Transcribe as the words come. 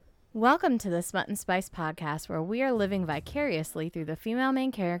Welcome to the Smut and Spice podcast, where we are living vicariously through the female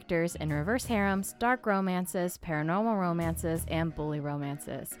main characters in reverse harems, dark romances, paranormal romances, and bully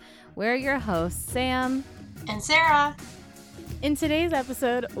romances. We're your hosts, Sam and Sarah. In today's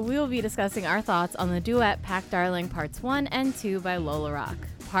episode, we will be discussing our thoughts on the duet Pack Darling Parts 1 and 2 by Lola Rock.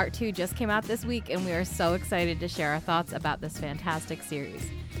 Part 2 just came out this week, and we are so excited to share our thoughts about this fantastic series.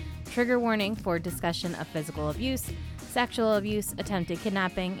 Trigger warning for discussion of physical abuse, sexual abuse, attempted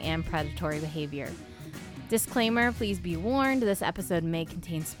kidnapping, and predatory behavior. Disclaimer, please be warned, this episode may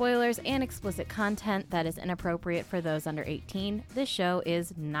contain spoilers and explicit content that is inappropriate for those under 18. This show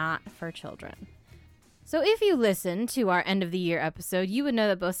is not for children. So if you listened to our end of the year episode, you would know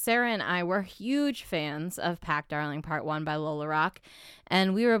that both Sarah and I were huge fans of Pack Darling Part 1 by Lola Rock,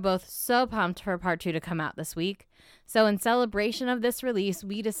 and we were both so pumped for Part 2 to come out this week. So in celebration of this release,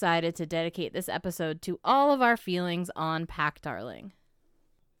 we decided to dedicate this episode to all of our feelings on Pack Darling.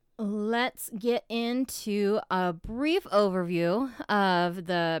 Let's get into a brief overview of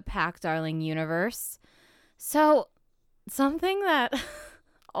the Pack Darling universe. So something that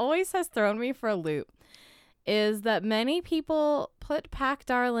always has thrown me for a loop is that many people put Pack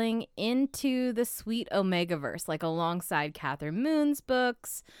Darling into the Sweet Omegaverse, like alongside Catherine Moon's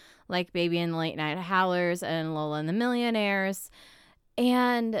books, like Baby and the Late Night Howlers and Lola and the Millionaires.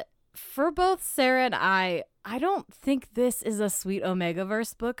 And for both Sarah and I don't think this is a Sweet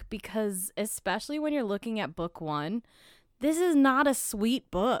Omegaverse book because, especially when you're looking at book 1, this is not a sweet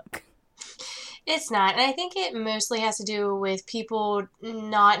book. It's not, and I think it mostly has to do with people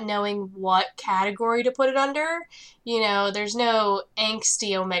not knowing what category to put it under. You know, there's no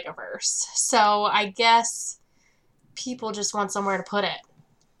angsty Omegaverse, so I guess people just want somewhere to put it.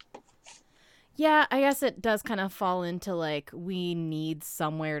 Yeah, I guess it does kind of fall into, like, we need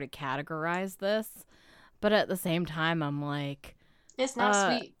somewhere to categorize this, but at the same time, I'm like... It's not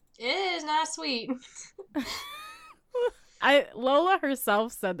sweet. It is not sweet. Lola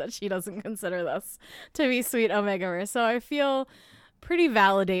herself said that she doesn't consider this to be Sweet Omegaverse, so I feel pretty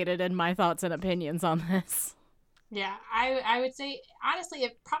validated in my thoughts and opinions on this. Yeah, I would say, honestly,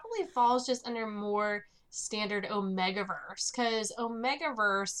 it probably falls just under more standard Omegaverse, because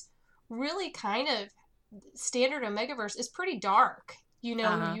Omegaverse really kind of, standard Omegaverse is pretty dark. You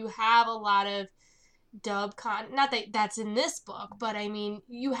know, You have a lot of dub not that that's in this book, but I mean,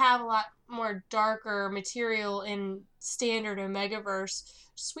 you have a lot more darker material in standard Omegaverse.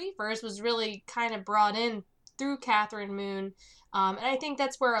 Sweetverse was really kind of brought in through Catherine Moon, and I think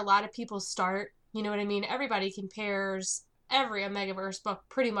that's where a lot of people start. You know what I mean? Everybody compares every Omegaverse book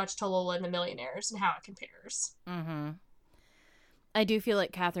pretty much to Lola and the Millionaires and how it compares. Mm-hmm. I do feel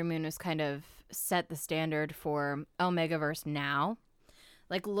like Catherine Moon has kind of set the standard for Omegaverse now.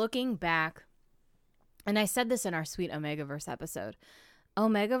 Like, looking back, and I said this in our Sweet Omegaverse episode,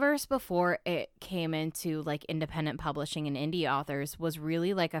 Omegaverse, before it came into, like, independent publishing and indie authors, was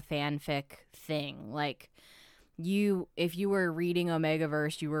really like a fanfic thing. Like, if you were reading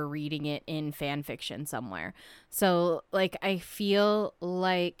Omegaverse, you were reading it in fan fiction somewhere. So, like, I feel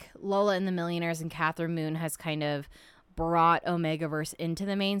like Lola and the Millionaires and Catherine Moon has kind of brought Omegaverse into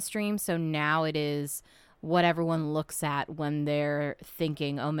the mainstream, so now it is what everyone looks at when they're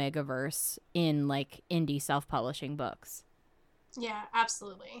thinking Omegaverse in, like, indie self-publishing books. Yeah,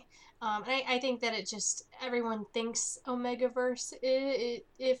 absolutely. I think that everyone thinks Omegaverse,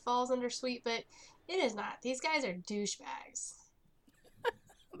 it falls under Sweet, but it is not. These guys are douchebags.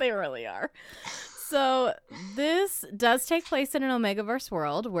 They really are. So this does take place in an Omegaverse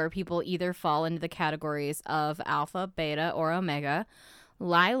world where people either fall into the categories of Alpha, Beta, or Omega.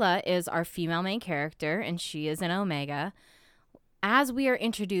 Lila is our female main character, and she is an Omega. As we are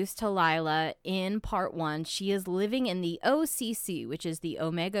introduced to Lila in Part 1, she is living in the OCC, which is the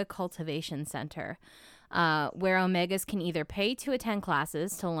Omega Cultivation Center, where Omegas can either pay to attend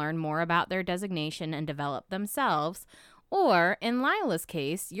classes to learn more about their designation and develop themselves, or, in Lila's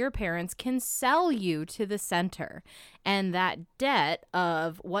case, your parents can sell you to the center. And that debt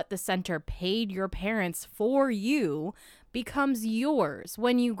of what the center paid your parents for you becomes yours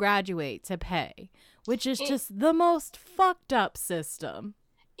when you graduate to pay, which is just the most fucked up system.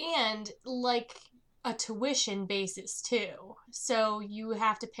 And, like, a tuition basis, too. So you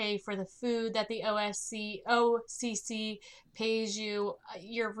have to pay for the food that the OCC pays you,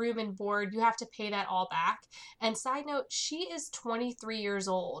 your room and board. You have to pay that all back. And side note, she is 23 years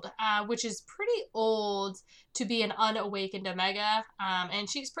old, which is pretty old to be an unawakened Omega. And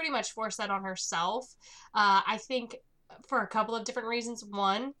she's pretty much forced that on herself. I think for a couple of different reasons.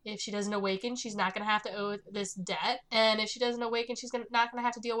 One, if she doesn't awaken, she's not going to have to owe this debt. And if she doesn't awaken, she's not going to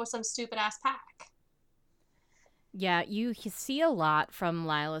have to deal with some stupid-ass pack. Yeah, you see a lot from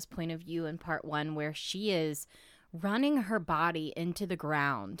Lila's point of view in part one, where she is running her body into the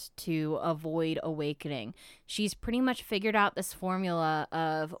ground to avoid awakening. She's pretty much figured out this formula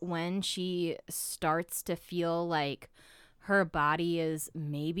of when she starts to feel like her body is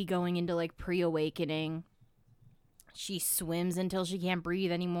maybe going into like pre-awakening. She swims until she can't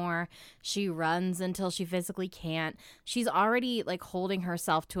breathe anymore. She runs until she physically can't. She's already like holding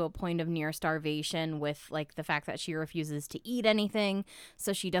herself to a point of near starvation with like the fact that she refuses to eat anything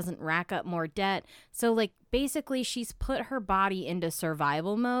so she doesn't rack up more debt. So like basically she's put her body into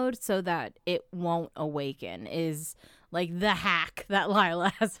survival mode so that it won't awaken is like the hack that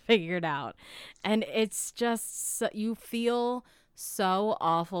Lila has figured out. And it's just you feel so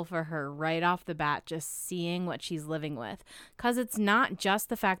awful for her right off the bat, just seeing what she's living with. Because it's not just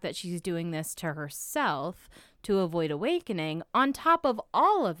the fact that she's doing this to herself to avoid awakening. On top of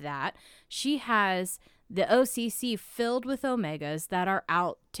all of that, she has the OCC filled with Omegas that are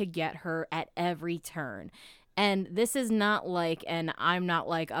out to get her at every turn. And this is not like an I'm not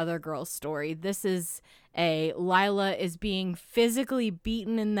like other girls story. This is a Lila is being physically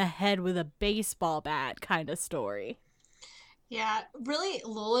beaten in the head with a baseball bat kind of story. Yeah, really,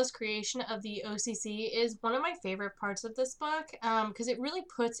 Lola's creation of the OCC is one of my favorite parts of this book because it really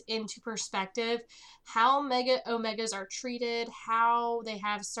puts into perspective how Omegas are treated, how they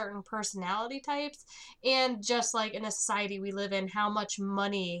have certain personality types, and just like in the society we live in, how much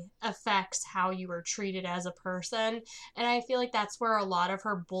money affects how you are treated as a person. And I feel like that's where a lot of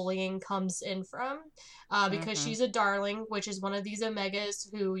her bullying comes in from because Mm-hmm. she's a darling, which is one of these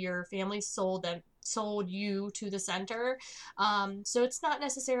Omegas who your family sold you to the center. So it's not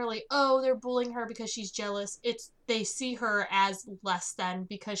necessarily, oh, they're bullying her because she's jealous. It's they see her as less than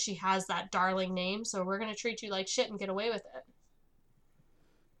because she has that darling name. So we're gonna treat you like shit and get away with it.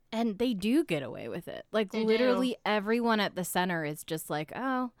 And they do get away with it. Like They do. literally everyone at the center is just like,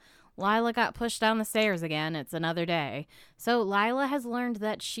 oh, Lila got pushed down the stairs again. It's another day. So Lila has learned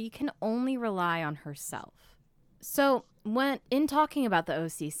that she can only rely on herself. So, when in talking about the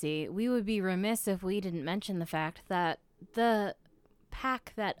OCC, we would be remiss if we didn't mention the fact that the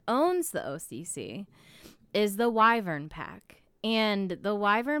pack that owns the OCC is the Wyvern Pack. And the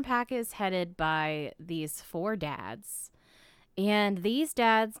Wyvern Pack is headed by these four dads. And these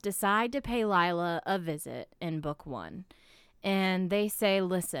dads decide to pay Lila a visit in book one. And they say,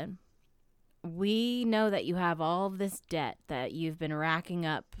 listen, we know that you have all of this debt that you've been racking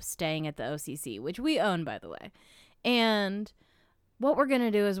up staying at the OCC, which we own, by the way. And what we're going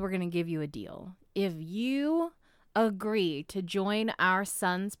to do is we're going to give you a deal. If you agree to join our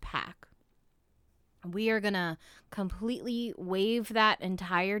son's pack, we are going to completely waive that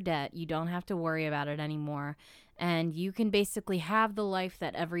entire debt. You don't have to worry about it anymore. And you can basically have the life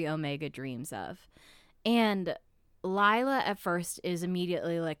that every Omega dreams of. And Lila at first is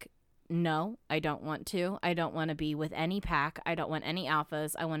immediately like, no, I don't want to. I don't want to be with any pack. I don't want any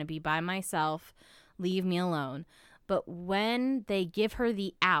alphas. I want to be by myself. Leave me alone. But when they give her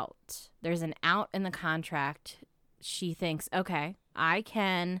the out, there's an out in the contract, she thinks, okay, I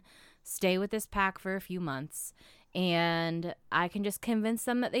can stay with this pack for a few months and I can just convince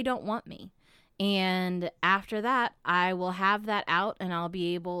them that they don't want me. And after that, I will have that out and I'll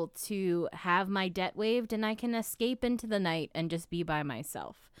be able to have my debt waived and I can escape into the night and just be by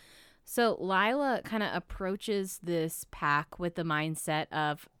myself. So Lila kind of approaches this pack with the mindset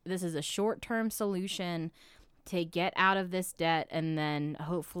of this is a short-term solution to get out of this debt and then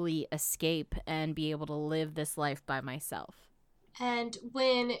hopefully escape and be able to live this life by myself. And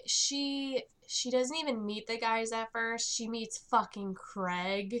when she doesn't even meet the guys at first, she meets fucking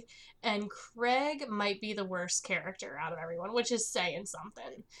Craig, and Craig might be the worst character out of everyone, which is saying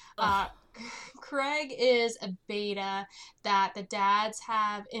something. Ugh. Craig is a beta that the dads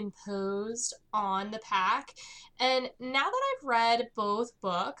have imposed on the pack, and now that I've read both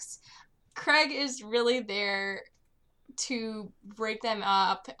books, Craig is really there to break them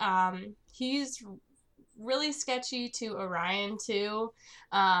up. He's really sketchy to Orion too.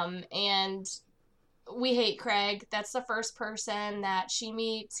 And we hate Craig. That's the first person that she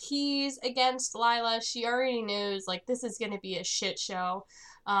meets. He's against Lila. She already knows like this is gonna be a shit show.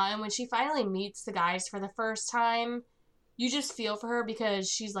 And when she finally meets the guys for the first time, you just feel for her because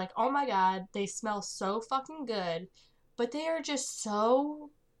she's like, oh my god, they smell so fucking good, but they are just so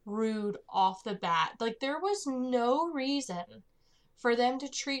rude off the bat. Like there was no reason for them to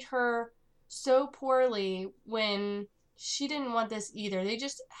treat her so poorly when she didn't want this either. They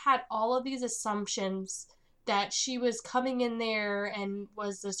just had all of these assumptions that she was coming in there and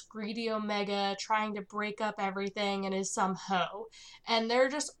was this greedy Omega trying to break up everything and is some hoe. And they're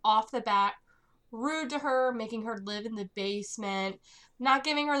just off the bat rude to her, making her live in the basement, not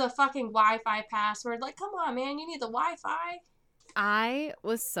giving her the fucking Wi-Fi password. Like, come on, man, you need the Wi-Fi. I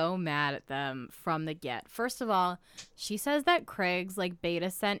was so mad at them from the get. First of all, she says that Craig's like beta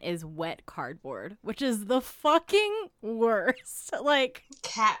scent is wet cardboard, which is the fucking worst. Like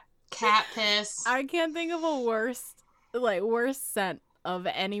Cat piss. I can't think of a worst scent of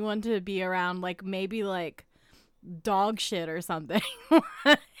anyone to be around. Like maybe like dog shit or something.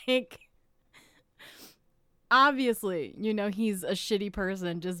 Like obviously, you know, he's a shitty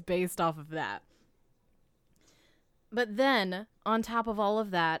person just based off of that. But then, on top of all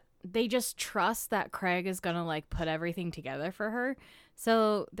of that, they just trust that Craig is going to, like, put everything together for her.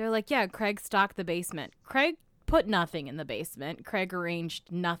 So they're like, yeah, Craig stocked the basement. Craig put nothing in the basement. Craig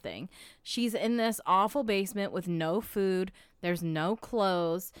arranged nothing. She's in this awful basement with no food. There's no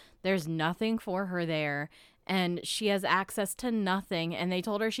clothes. There's nothing for her there. And she has access to nothing. And they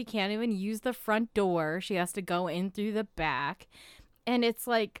told her she can't even use the front door. She has to go in through the back. And it's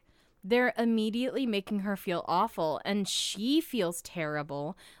like, they're immediately making her feel awful, and she feels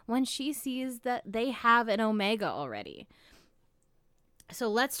terrible when she sees that they have an Omega already. So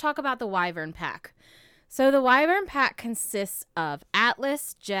let's talk about the Wyvern Pack. So the Wyvern Pack consists of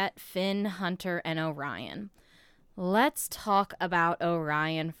Atlas, Jet, Finn, Hunter, and Orion. Let's talk about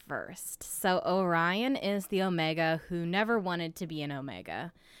Orion first. So Orion is the Omega who never wanted to be an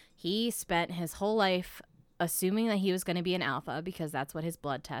Omega. He spent his whole life assuming that he was going to be an alpha because that's what his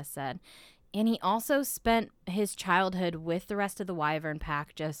blood test said. And he also spent his childhood with the rest of the Wyvern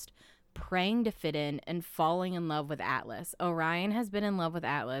Pack just praying to fit in and falling in love with Atlas. Orion has been in love with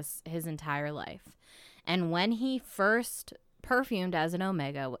Atlas his entire life. And when he first perfumed as an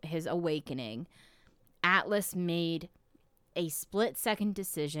Omega, his awakening, Atlas made a split-second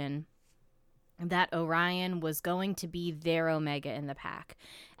decision that Orion was going to be their Omega in the pack.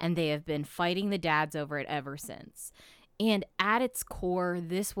 And they have been fighting the dads over it ever since. And at its core,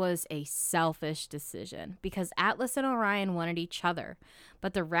 this was a selfish decision because Atlas and Orion wanted each other.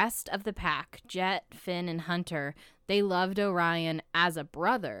 But the rest of the pack, Jet, Finn, and Hunter, they loved Orion as a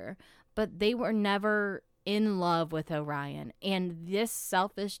brother, but they were never in love with Orion. And this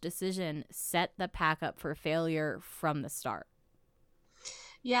selfish decision set the pack up for failure from the start.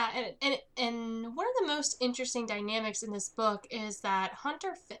 Yeah, and one of the most interesting dynamics in this book is that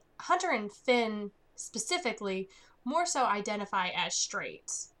Hunter and Finn specifically more so identify as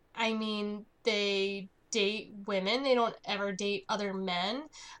straight. I mean, they date women. They don't ever date other men.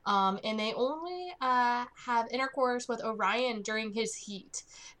 And they only have intercourse with Orion during his heat.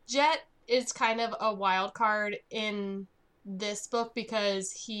 Jet is kind of a wild card in this book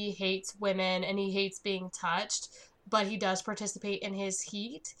because he hates women and he hates being touched, but he does participate in his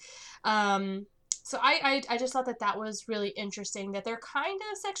heat. So I just thought that was really interesting, that they're kind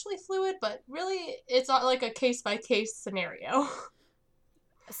of sexually fluid, but really it's not like a case-by-case scenario.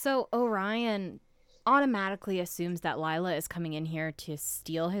 So Orion automatically assumes that Lila is coming in here to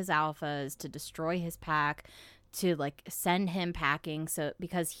steal his alphas, to destroy his pack, to like send him packing. So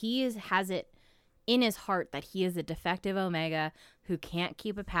because he has it in his heart that he is a defective Omega who can't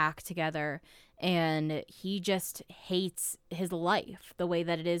keep a pack together, and he just hates his life the way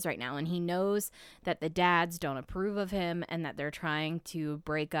that it is right now. And he knows that the dads don't approve of him and that they're trying to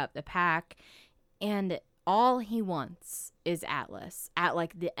break up the pack. And all he wants is Atlas. At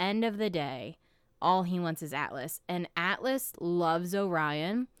like the end of the day, all he wants is Atlas. And Atlas loves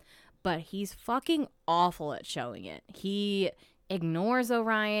Orion, but he's fucking awful at showing it. He ignores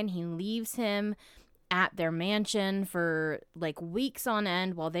Orion. He leaves him at their mansion for like weeks on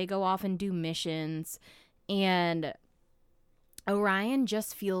end while they go off and do missions. And Orion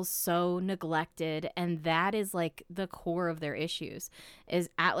just feels so neglected, and that is like the core of their issues. Is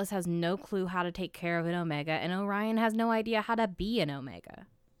Atlas has no clue how to take care of an Omega, and Orion has no idea how to be an Omega.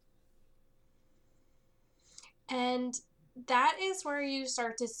 And that is where you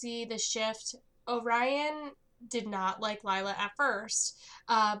start to see the shift. Orion did not like Lila at first,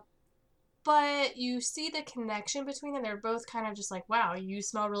 but you see the connection between them. They're both kind of just like, wow, you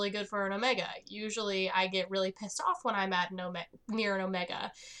smell really good for an Omega. Usually I get really pissed off when I'm at near an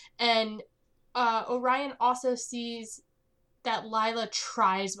Omega. And Orion also sees that Lila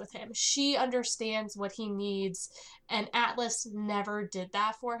tries with him. She understands what he needs, and Atlas never did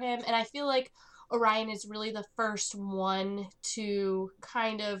that for him. And I feel like Orion is really the first one to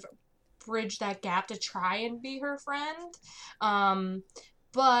kind of bridge that gap to try and be her friend.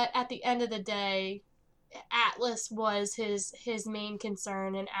 But at the end of the day, Atlas was his main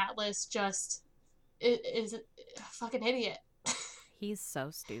concern, and Atlas just is a fucking idiot. He's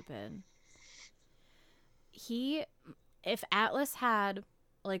so stupid. If Atlas had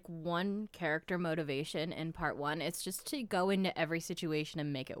like one character motivation in part 1. It's just to go into every situation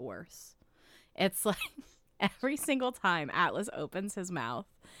and make it worse. It's like every single time Atlas opens his mouth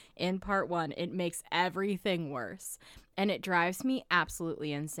in part 1, it makes everything worse. And it drives me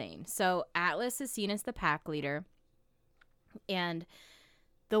absolutely insane. So Atlas is seen as the pack leader. And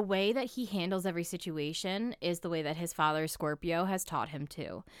the way that he handles every situation is the way that his father, Scorpio, has taught him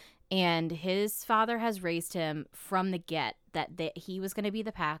to. And his father has raised him from the get that he was going to be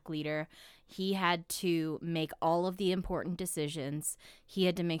the pack leader. He had to make all of the important decisions. He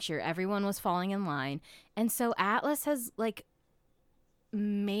had to make sure everyone was falling in line. And so Atlas has like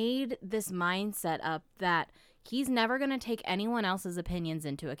made this mindset up that he's never going to take anyone else's opinions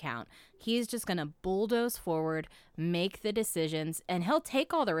into account. He's just going to bulldoze forward, make the decisions, and he'll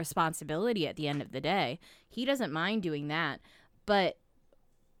take all the responsibility at the end of the day. He doesn't mind doing that. But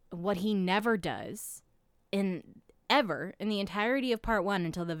what he never does in the entirety of part 1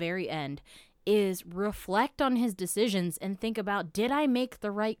 until the very end is reflect on his decisions and think about, did I make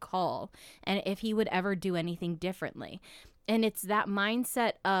the right call? And if he would ever do anything differently. And it's that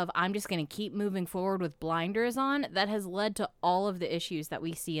mindset of I'm just going to keep moving forward with blinders on that has led to all of the issues that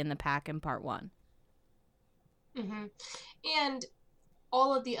we see in the pack in part 1. Mm-hmm. And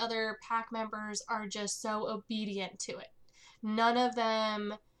all of the other pack members are just so obedient to it. None of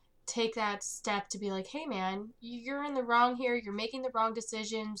them take that step to be like, hey man, you're in the wrong here, you're making the wrong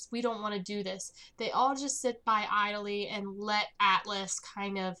decisions, we don't want to do this. They all just sit by idly and let Atlas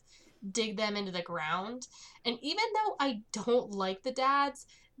kind of dig them into the ground. And even though I don't like the dads,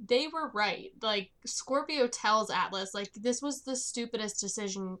 they were right. Like, Scorpio tells Atlas, like, this was the stupidest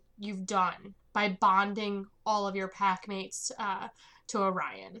decision you've done by bonding all of your pack mates to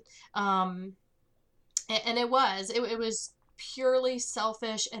Orion. And it was purely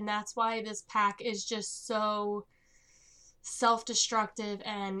selfish, and that's why this pack is just so self-destructive,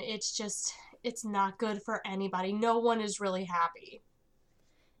 and it's not good for anybody. No one is really happy.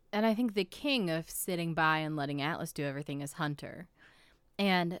 And I think the king of sitting by and letting Atlas do everything is Hunter.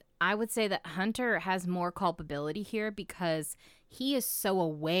 And I would say that Hunter has more culpability here because he is so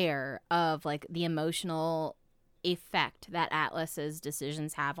aware of like the emotional effect that Atlas's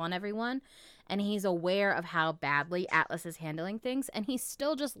decisions have on everyone. And he's aware of how badly Atlas is handling things, and he's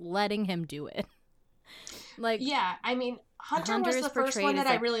still just letting him do it. Like, yeah, I mean, Hunter was the first one that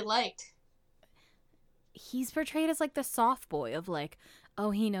I really liked. He's portrayed as like the soft boy of like,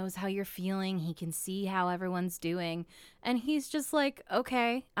 oh, he knows how you're feeling. He can see how everyone's doing. And he's just like,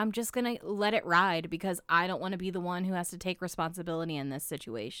 okay, I'm just going to let it ride because I don't want to be the one who has to take responsibility in this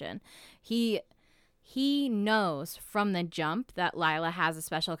situation. He knows from the jump that Lila has a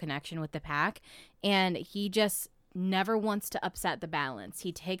special connection with the pack, and he just never wants to upset the balance.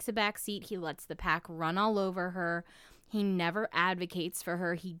 He takes a back seat. He lets the pack run all over her. He never advocates for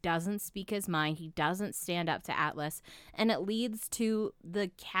her. He doesn't speak his mind. He doesn't stand up to Atlas. And it leads to the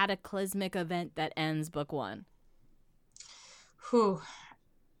cataclysmic event that ends book 1. Whew.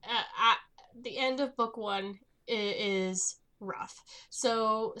 The end of book 1 is rough.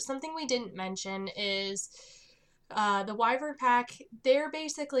 So something we didn't mention is the Wyvern Pack, they're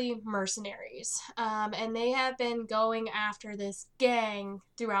basically mercenaries. And they have been going after this gang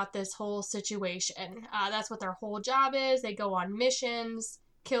throughout this whole situation. That's what their whole job is. They go on missions,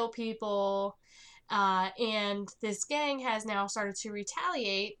 kill people. And this gang has now started to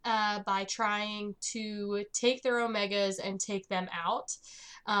retaliate by trying to take their Omegas and take them out.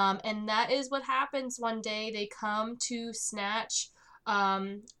 And that is what happens one day. They come to snatch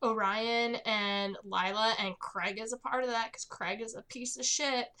Orion and Lila, and Craig is a part of that because Craig is a piece of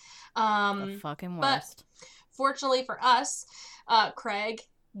shit. The fucking worst. But fortunately for us, Craig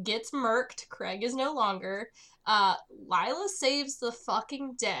gets murked. Craig is no longer. Lila saves the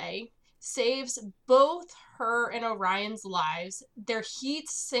fucking day, saves both her and Orion's lives. Their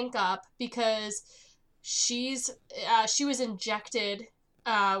heats sync up because she was injected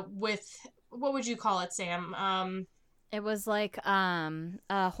with, what would you call it, Sam? It was like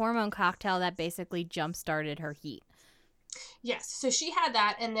a hormone cocktail that basically jump-started her heat. Yes, so she had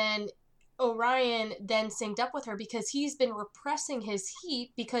that, and then Orion then synced up with her because he's been repressing his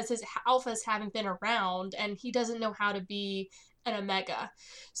heat because his alphas haven't been around, and he doesn't know how to be an Omega.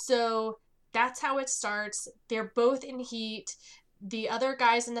 So that's how it starts. They're both in heat. The other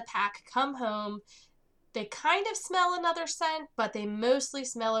guys in the pack come home. They kind of smell another scent, but they mostly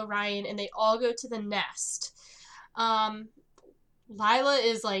smell Orion, and they all go to the nest. Lila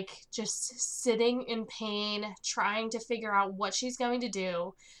is like just sitting in pain, trying to figure out what she's going to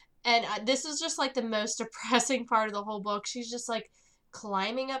do. And this is just like the most depressing part of the whole book. She's just like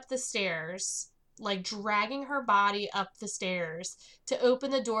climbing up the stairs, like dragging her body up the stairs to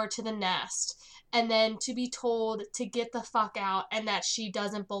open the door to the nest, and then to be told to get the fuck out and that she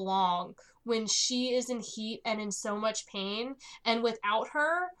doesn't belong when she is in heat and in so much pain. And without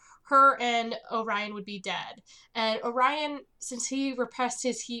her, her and Orion would be dead. And Orion, since he repressed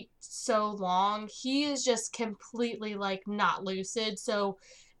his heat so long, he is just completely like not lucid. So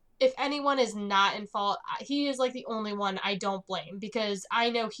if anyone is not in fault, he is like the only one I don't blame, because I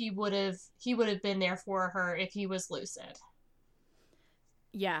know he would have been there for her if he was lucid.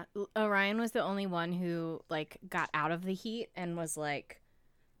 Yeah, Orion was the only one who like got out of the heat and was like,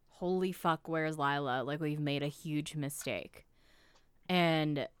 holy fuck, where's Lila? Like, we've made a huge mistake.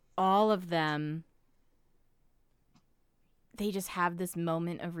 And all of them, they just have this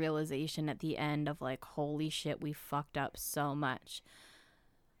moment of realization at the end of like, holy shit, we fucked up so much.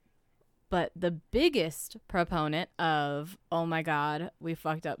 But the biggest proponent of, oh my God, we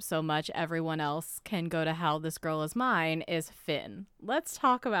fucked up so much, everyone else can go to hell, this girl is mine, is Finn. Let's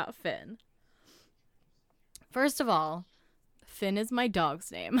talk about Finn. First of all, Finn is my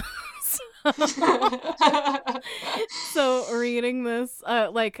dog's name. So reading this,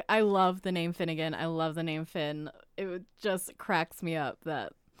 like, I love the name Finnegan. I love the name Finn. It just cracks me up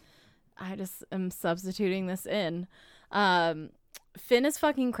that I just am substituting this in. Finn is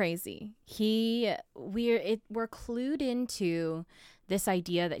fucking crazy. We're clued into this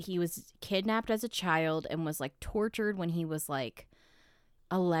idea that he was kidnapped as a child and was like tortured when he was like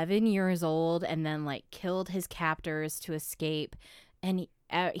 11 years old, and then like killed his captors to escape. And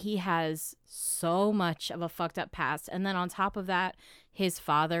he has so much of a fucked up past. And then on top of that, his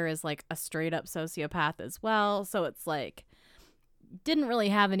father is like a straight up sociopath as well. So it's like, didn't really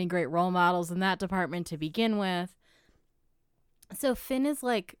have any great role models in that department to begin with. So Finn is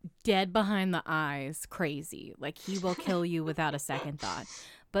like dead behind the eyes, crazy. Like, he will kill you without a second thought.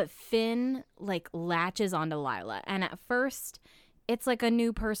 But Finn like latches onto Lila. And at first, it's like a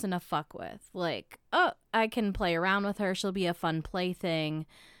new person to fuck with. Like, oh, I can play around with her. She'll be a fun plaything.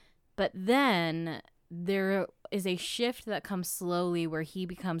 But then there is a shift that comes slowly where he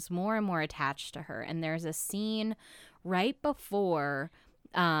becomes more and more attached to her. And there's a scene right before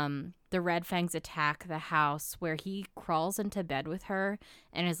the Red Fangs attack the house where he crawls into bed with her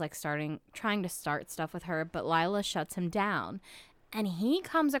and is like trying to start stuff with her, but Lila shuts him down. And he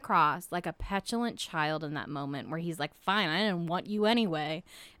comes across like a petulant child in that moment where he's like, fine, I didn't want you anyway.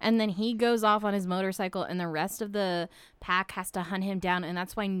 And then he goes off on his motorcycle and the rest of the pack has to hunt him down. And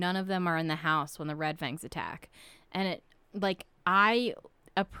that's why none of them are in the house when the Red Fangs attack. And it, like, I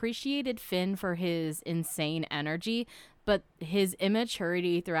appreciated Finn for his insane energy, but his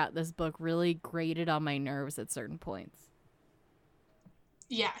immaturity throughout this book really grated on my nerves at certain points.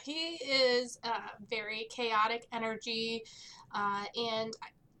 Yeah, he is very chaotic energy, and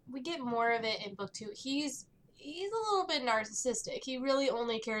we get more of it in book 2. He's a little bit narcissistic. He really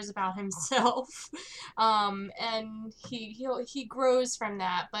only cares about himself, and he grows from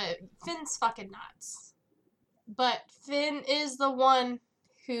that. But Finn's fucking nuts. But Finn is the one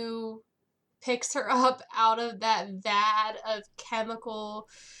who picks her up out of that vat of chemical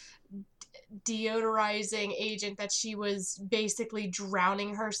deodorizing agent that she was basically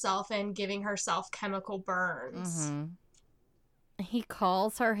drowning herself in, giving herself chemical burns. Mm-hmm. He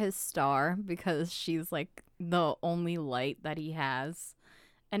calls her his star because she's like the only light that he has.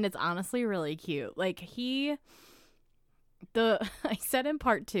 And it's honestly really cute. Like, I said in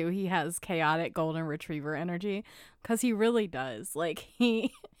part 2, he has chaotic golden retriever energy, because he really does. Like,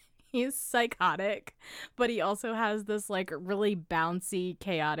 he's psychotic, but he also has this like really bouncy,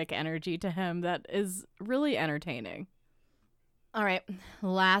 chaotic energy to him that is really entertaining. All right,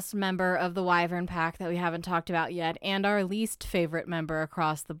 last member of the Wyvern Pack that we haven't talked about yet, and our least favorite member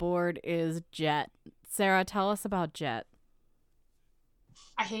across the board, is Jet. Sarah, tell us about Jet.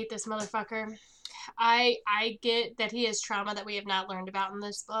 I hate this motherfucker. I get that he has trauma that we have not learned about in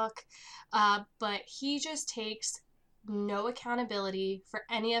this book, but he just takes no accountability for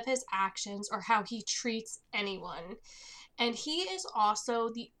any of his actions or how he treats anyone. And he is also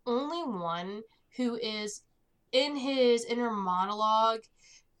the only one who is, in his inner monologue,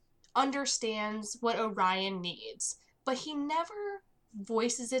 understands what Orion needs, but he never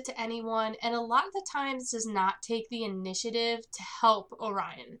voices it to anyone, and a lot of the times does not take the initiative to help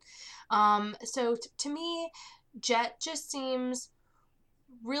Orion. So to me, Jet just seems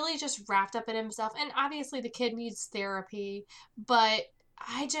really just wrapped up in himself, and obviously the kid needs therapy, but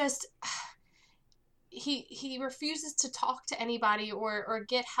he refuses to talk to anybody or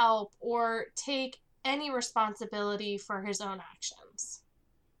get help or take any responsibility for his own actions.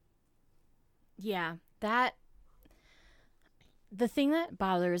 Yeah, that The thing that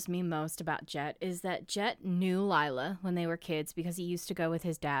bothers me most about Jet is that Jet knew Lila when they were kids because he used to go with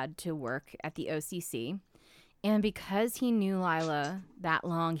his dad to work at the OCC. And because he knew Lila that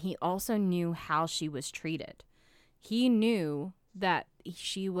long, he also knew how she was treated. He knew that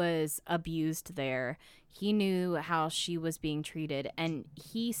she was abused there. He knew how she was being treated. And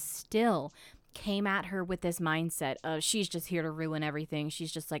he still came at her with this mindset of she's just here to ruin everything.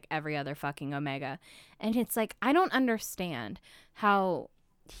 She's just like every other fucking Omega. And it's like, I don't understand how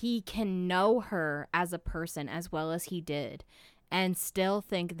he can know her as a person as well as he did and still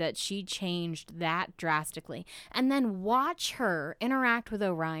think that she changed that drastically. And then watch her interact with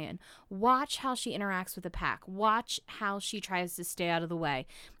Orion. Watch how she interacts with the pack. Watch how she tries to stay out of the way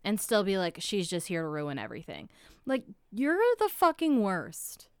and still be like, she's just here to ruin everything. Like, you're the fucking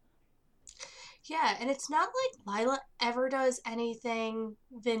worst. Yeah, and it's not like Lila ever does anything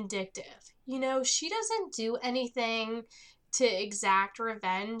vindictive. You know, she doesn't do anything to exact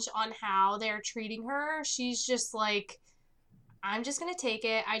revenge on how they're treating her. She's just like, I'm just going to take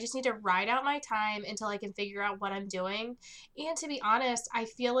it. I just need to ride out my time until I can figure out what I'm doing. And to be honest, I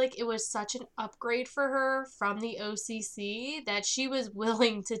feel like it was such an upgrade for her from the OCC that she was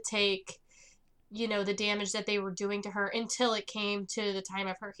willing to take, you know, the damage that they were doing to her until it came to the time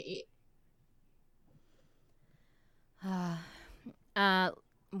of her heat.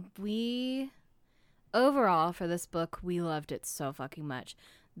 We overall for this book, we loved it so fucking much.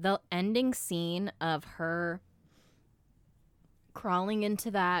 The ending scene of her crawling into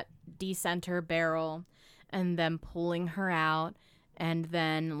that decenter barrel and them pulling her out and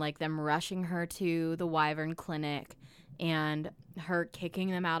then like them rushing her to the Wyvern Clinic and her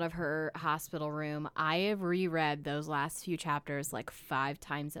kicking them out of her hospital room. I have reread those last few chapters like 5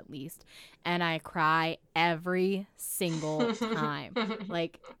 times at least, and I cry every single time.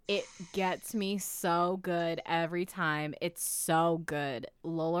 Like, it gets me so good every time. It's so good.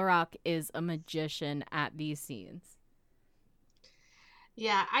 Lola Rock is a magician at these scenes.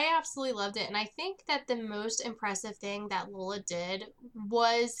 Yeah, I absolutely loved it. And I think that the most impressive thing that Lola did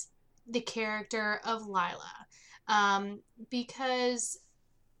was the character of Lila. Because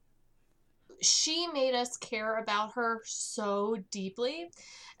she made us care about her so deeply.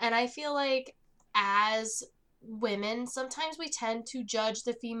 And I feel like as women, sometimes we tend to judge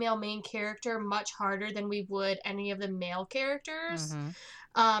the female main character much harder than we would any of the male characters.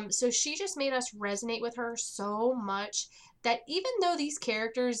 So she just made us resonate with her so much that even though these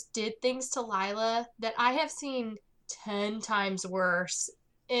characters did things to Lila that I have seen 10 times worse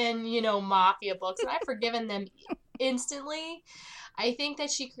in, you know, mafia books, and I've forgiven them instantly, I think that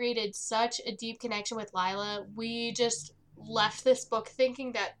she created such a deep connection with Lila. We just left this book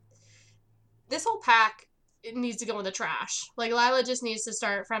thinking that this whole pack, it needs to go in the trash. Like, Lila just needs to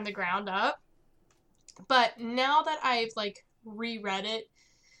start from the ground up. But now that I've, like, reread it,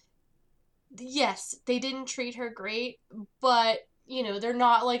 yes, they didn't treat her great, but, you know, they're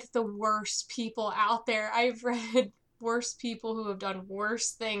not, like, the worst people out there. I've read worse people who have done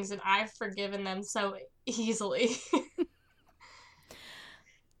worse things, and I've forgiven them so easily.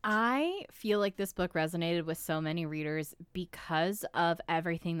 I feel like this book resonated with so many readers because of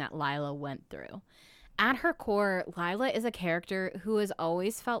everything that Lila went through. At her core, Lila is a character who has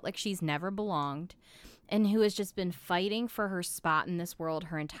always felt like she's never belonged and who has just been fighting for her spot in this world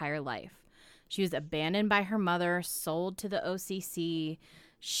her entire life. She was abandoned by her mother, sold to the OCC.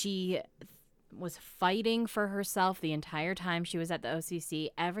 She was fighting for herself the entire time she was at the OCC.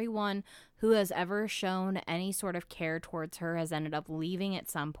 Everyone who has ever shown any sort of care towards her has ended up leaving at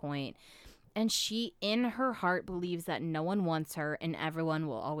some point. And she, in her heart, believes that no one wants her and everyone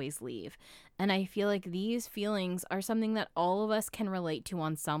will always leave. And I feel like these feelings are something that all of us can relate to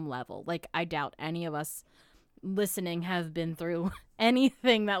on some level. Like, I doubt any of us listening have been through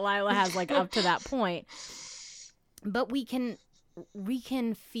anything that Lila has, like, up to that point. But we can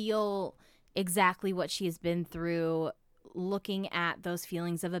feel exactly what she has been through, looking at those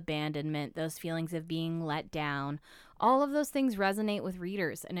feelings of abandonment, those feelings of being let down. All of those things resonate with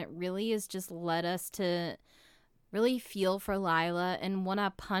readers, and it really has just led us to really feel for Lila and want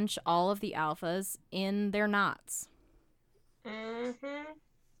to punch all of the alphas in their knots.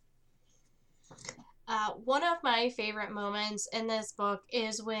 One of my favorite moments in this book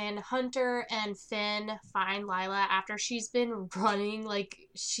is when Hunter and Finn find Lila after she's been running like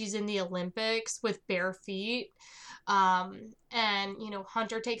she's in the Olympics with bare feet. And, you know,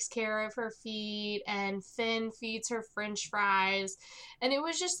 Hunter takes care of her feet and Finn feeds her French fries. And it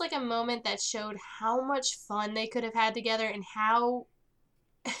was just like a moment that showed how much fun they could have had together and how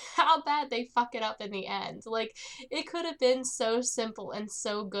bad they fuck it up in the end. Like, it could have been so simple and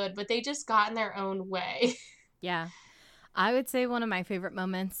so good, but they just got in their own way. Yeah. I would say one of my favorite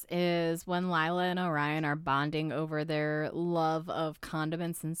moments is when Lila and Orion are bonding over their love of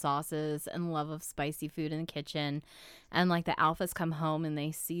condiments and sauces and love of spicy food in the kitchen. And like the alphas come home and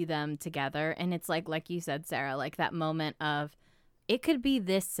they see them together. And it's like you said, Sarah, like that moment of it could be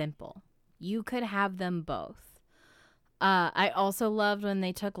this simple. You could have them both. I also loved when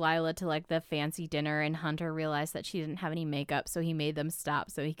they took Lila to like the fancy dinner and Hunter realized that she didn't have any makeup. So he made them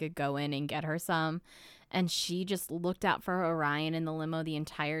stop so he could go in and get her some. And she just looked out for Orion in the limo the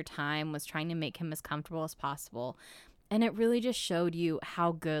entire time, was trying to make him as comfortable as possible. And it really just showed you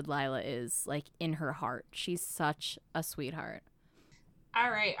how good Lila is, like, in her heart. She's such a sweetheart.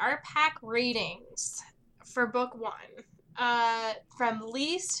 All right, our pack ratings for book one. From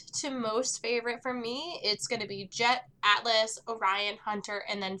least to most favorite for me, it's going to be Jet, Atlas, Orion, Hunter,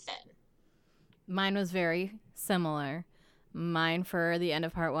 and then Finn. Mine was very similar. Mine for the end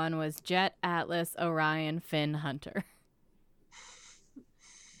of part one was Jet, Atlas, Orion, Finn, Hunter.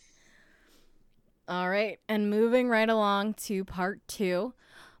 All right, and moving right along to part two.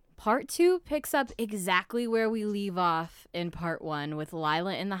 Part two picks up exactly where we leave off in part one, with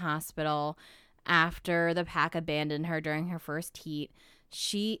Lila in the hospital after the pack abandoned her during her first heat.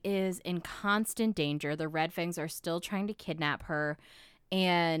 She is in constant danger. The Red Fangs are still trying to kidnap her,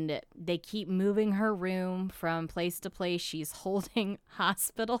 and they keep moving her room from place to place. She's holding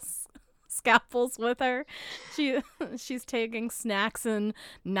hospital scalpels with her. She's taking snacks and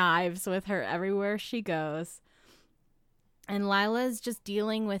knives with her everywhere she goes. And Lila's just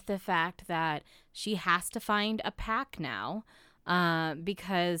dealing with the fact that she has to find a pack now,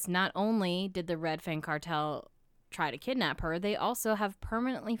 because not only did the Red Fang cartel try to kidnap her, they also have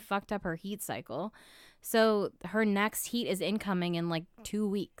permanently fucked up her heat cycle. So her next heat is incoming in like 2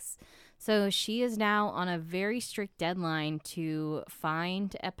 weeks. So she is now on a very strict deadline to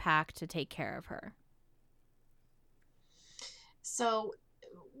find a pack to take care of her. So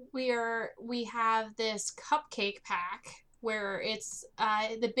we have this cupcake pack where it's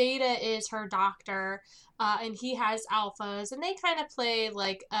the beta is her doctor, and he has alphas, and they kind of play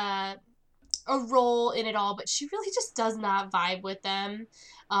like a role in it all, but she really just does not vibe with them.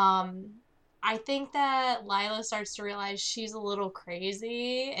 I think that Lila starts to realize she's a little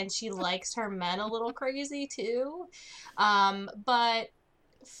crazy, and she likes her men a little crazy too. But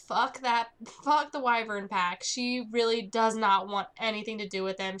fuck the Wyvern pack. She really does not want anything to do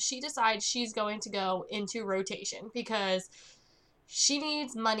with them. She decides she's going to go into rotation because she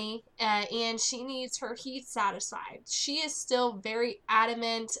needs money, and she needs her heat satisfied. She is still very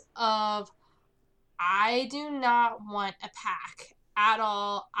adamant of, I do not want a pack at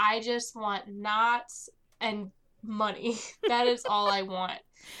all. I just want knots and money. That is all I want.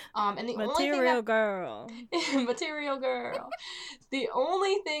 And the Material girl. Material girl. The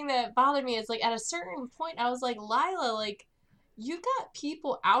only thing that bothered me is, like, at a certain point, I was like, Lila, like, you got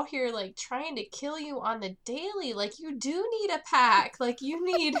people out here, like, trying to kill you on the daily. Like, you do need a pack. Like, you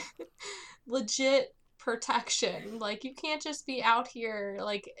need legit protection. Like, you can't just be out here.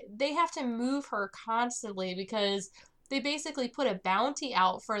 Like, they have to move her constantly because they basically put a bounty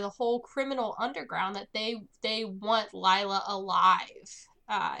out for the whole criminal underground that they want Lila alive,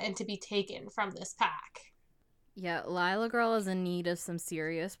 and to be taken from this pack. Yeah, Lila girl is in need of some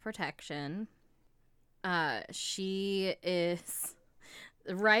serious protection. She is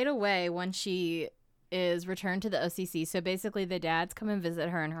right away when she is returned to the OCC. So basically the dads come and visit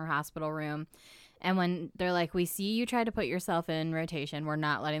her in her hospital room. And when they're like, we see you try to put yourself in rotation, we're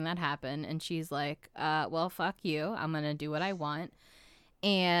not letting that happen. And she's like, well, fuck you. I'm going to do what I want.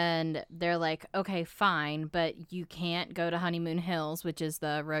 And they're like, okay, fine, but you can't go to Honeymoon Hills, which is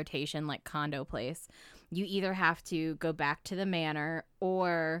the rotation, like, condo place. You either have to go back to the manor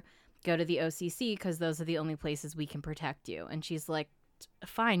or go to the OCC because those are the only places we can protect you. And she's like,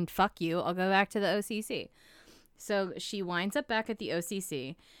 fine, fuck you. I'll go back to the OCC. So she winds up back at the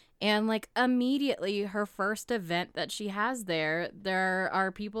OCC. And, like, immediately her first event that she has there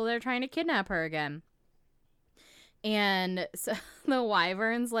are people that are trying to kidnap her again. And so the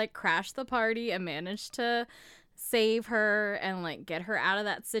Wyverns, like, crash the party and manage to save her and, like, get her out of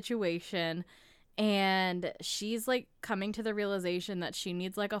that situation. And she's, like, coming to the realization that she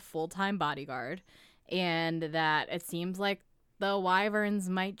needs, like, a full-time bodyguard. And that it seems like the Wyverns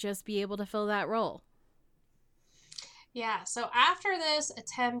might just be able to fill that role. Yeah, so after this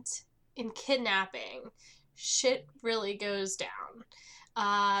attempt in kidnapping, shit really goes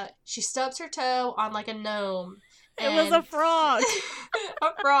down. She stubs her toe on, like, a gnome. It was a frog.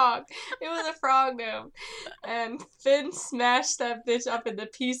 A frog. It was a frog gnome. And Finn smashed that bitch up into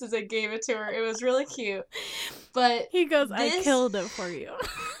pieces and gave it to her. It was really cute. But he goes, I killed it for you.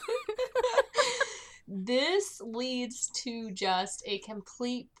 this leads to just a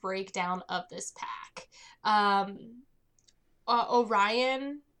complete breakdown of this pack.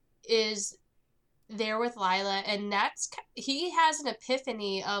 Orion is there with Lila, and he has an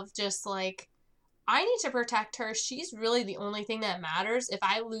epiphany of just like, I need to protect her. She's really the only thing that matters. If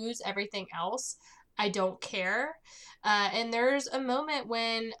I lose everything else, I don't care. And there's a moment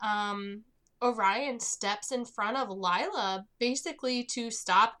when Orion steps in front of Lila basically to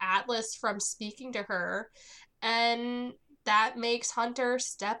stop Atlas from speaking to her, and that makes Hunter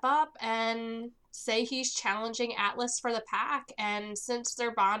step up and say he's challenging Atlas for the pack. And since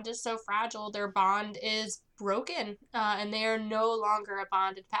their bond is so fragile, their bond is broken, and they are no longer a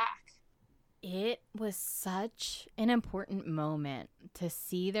bonded pack. It was such an important moment to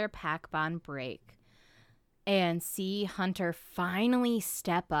see their pack bond break and see Hunter finally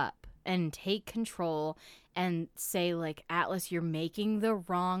step up and take control and say, like, Atlas, you're making the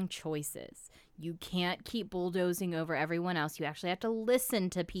wrong choices. You can't keep bulldozing over everyone else. You actually have to listen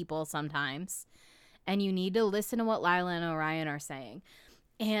to people sometimes. And you need to listen to what Lila and Orion are saying.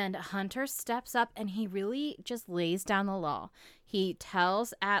 And Hunter steps up and he really just lays down the law. He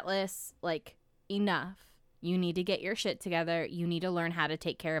tells Atlas, like, enough. You need to get your shit together. You need to learn how to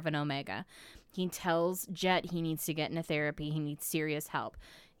take care of an Omega. He tells Jet he needs to get into therapy. He needs serious help.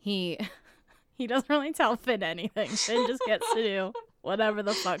 He doesn't really tell Finn anything. Finn just gets to do whatever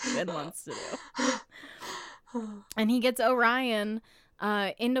the fuck Finn wants to do. And he gets Orion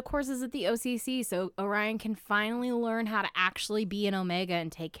into courses at the OCC so Orion can finally learn how to actually be an Omega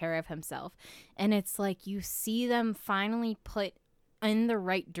and take care of himself. And it's like you see them finally put in the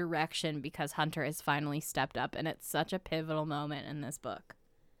right direction because Hunter has finally stepped up, and it's such a pivotal moment in this book.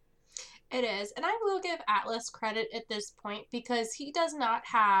 It is, and I will give Atlas credit at this point because he does not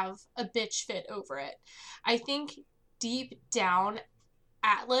have a bitch fit over it. I think deep down,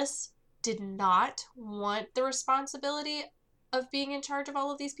 Atlas did not want the responsibility of being in charge of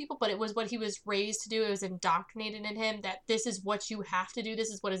all of these people, but it was what he was raised to do. It was indoctrinated in him that this is what you have to do. This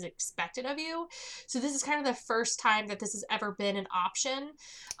is what is expected of you. So this is kind of the first time that this has ever been an option.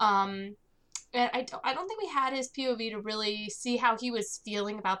 And I don't think we had his POV to really see how he was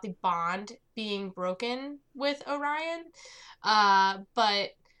feeling about the bond being broken with Orion.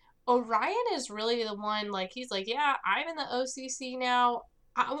 But Orion is really the one, like, he's like, yeah, I'm in the OCC now.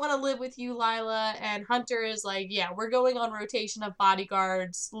 I want to live with you, Lila. And Hunter is like, yeah, we're going on rotation of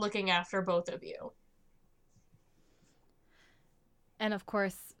bodyguards looking after both of you. And of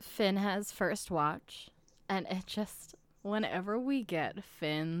course, Finn has first watch. And it just, whenever we get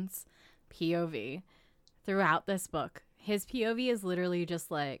Finn's POV throughout this book, his POV is literally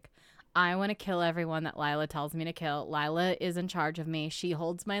just like, I want to kill everyone that Lila tells me to kill. Lila is in charge of me. She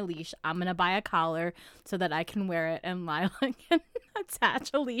holds my leash. I'm going to buy a collar so that I can wear it and Lila can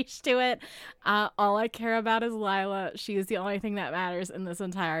attach a leash to it. All I care about is Lila. She is the only thing that matters in this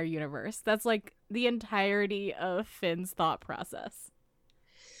entire universe. That's like the entirety of Finn's thought process.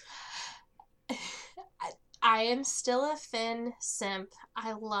 I am still a Finn simp.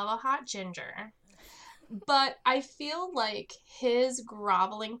 I love a hot ginger. But I feel like his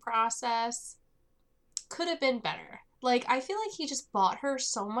groveling process could have been better. Like, I feel like he just bought her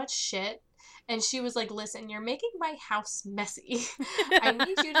so much shit. And she was like, listen, you're making my house messy. I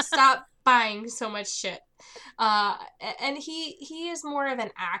need you to stop buying so much shit. And he is more of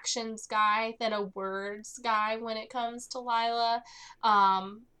an actions guy than a words guy when it comes to Lila.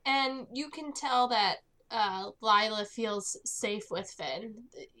 And you can tell that Lila feels safe with Finn,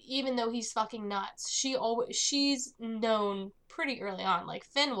 even though he's fucking nuts. She's known pretty early on, like,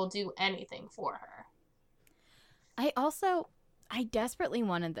 Finn will do anything for her. I desperately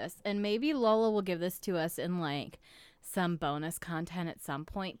wanted this, and maybe Lola will give this to us in like some bonus content at some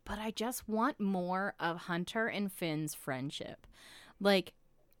point, but I just want more of Hunter and Finn's friendship. Like,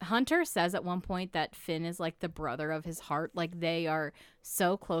 Hunter says at one point that Finn is like the brother of his heart. Like, they are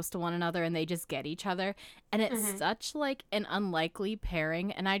so close to one another and they just get each other. And it's such like an unlikely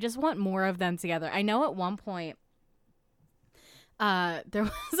pairing. And I just want more of them together. I know at one point, there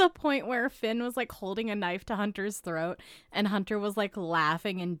was a point where Finn was like holding a knife to Hunter's throat and Hunter was like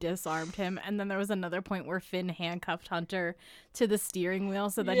laughing and disarmed him. And then there was another point where Finn handcuffed Hunter to the steering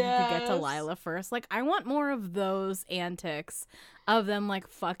wheel so that he could get to Lila first. Like, I want more of those antics of them like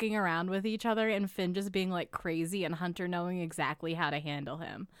fucking around with each other and Finn just being like crazy and Hunter knowing exactly how to handle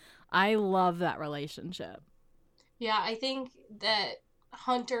him. I love that relationship. Yeah, I think that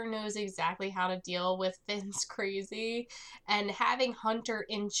Hunter knows exactly how to deal with Finn's crazy, and having Hunter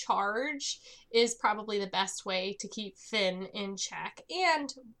in charge is probably the best way to keep Finn in check.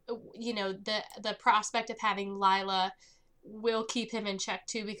 And, you know, the prospect of having Lila will keep him in check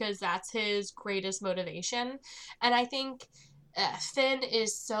too, because that's his greatest motivation. And I think Finn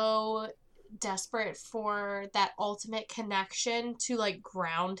is so desperate for that ultimate connection to like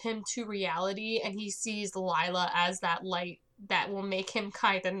ground him to reality, and he sees Lila as that light that will make him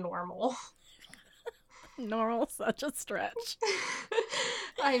kind of normal. Normal, such a stretch.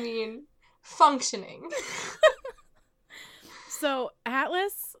 I mean, functioning. So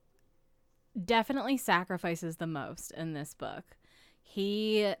Atlas definitely sacrifices the most in this book.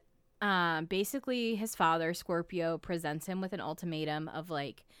 He basically, his father Scorpio presents him with an ultimatum of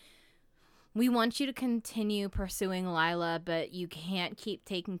like, we want you to continue pursuing Lila, but you can't keep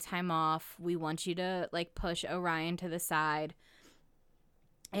taking time off. We want you to like push Orion to the side.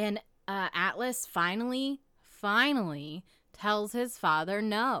 And Atlas finally tells his father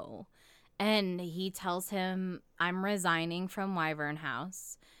no. And he tells him, I'm resigning from Wyvern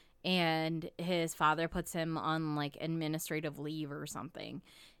House. And his father puts him on like administrative leave or something.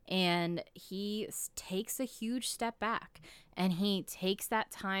 And he takes a huge step back, and he takes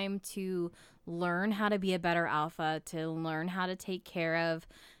that time to learn how to be a better alpha, to learn how to take care of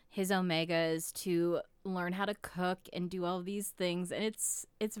his omegas, to learn how to cook and do all of these things. And it's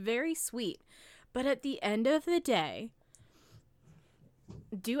very sweet. But at the end of the day,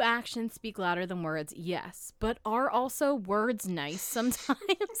 do actions speak louder than words? Yes. But are also words nice sometimes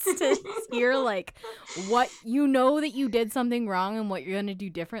to hear, like, what you know that you did something wrong and what you're going to do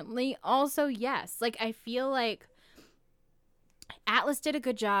differently? Also, yes. Like, I feel like Atlas did a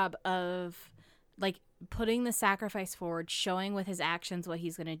good job of, like, putting the sacrifice forward, showing with his actions what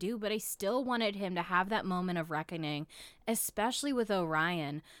he's going to do. But I still wanted him to have that moment of reckoning, especially with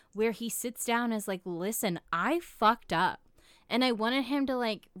Orion, where he sits down and is like, listen, I fucked up. And I wanted him to,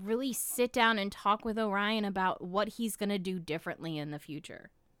 like, really sit down and talk with Orion about what he's going to do differently in the future.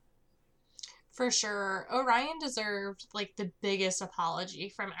 For sure. Orion deserved, like, the biggest apology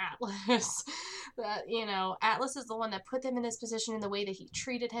from Atlas. That, you know, Atlas is the one that put them in this position in the way that he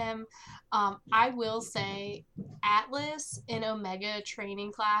treated him. I will say, Atlas in Omega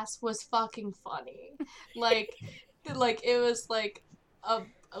training class was fucking funny. Like, it was, like a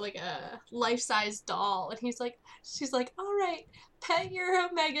life-size doll, and she's like, all right, pet your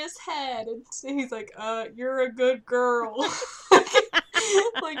Omega's head, and he's like, you're a good girl.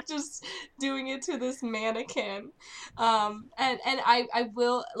 Like, just doing it to this mannequin. And I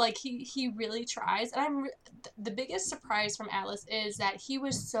will, like, he really tries, and the biggest surprise from Atlas is that he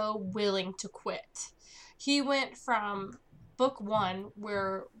was so willing to quit. He went from book one,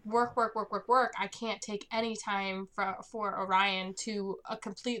 where work, I can't take any time for Orion, to a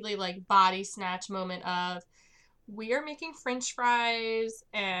completely, like, body snatch moment of, we are making French fries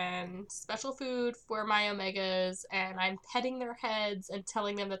and special food for my Omegas, and I'm petting their heads and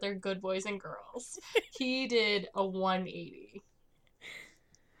telling them that they're good boys and girls. He did a 180.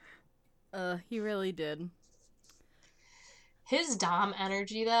 He really did. His Dom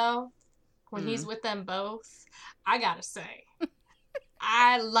energy, though, when he's with them both, I gotta say,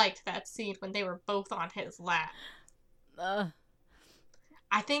 I liked that scene when they were both on his lap.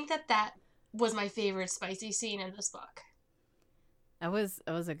 I think that was my favorite spicy scene in this book. It was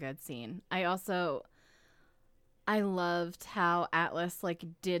a good scene. I loved how Atlas, like,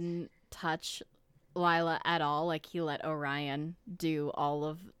 didn't touch Lila at all. Like, he let Orion do all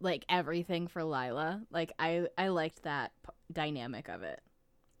of, like, everything for Lila. Like, I liked that dynamic of it.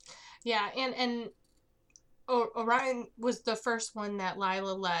 Yeah, and Orion was the first one that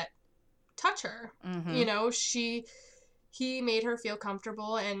Lila let touch her. Mm-hmm. You know, he made her feel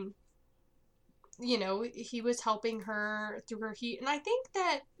comfortable, and, you know, he was helping her through her heat. And I think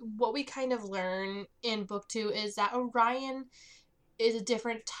that what we kind of learn in book 2 is that Orion is a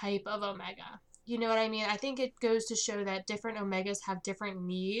different type of Omega. You know what I mean? I think it goes to show that different Omegas have different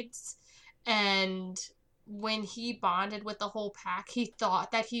needs. And when he bonded with the whole pack, he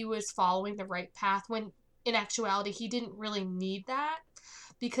thought that he was following the right path, when in actuality he didn't really need that.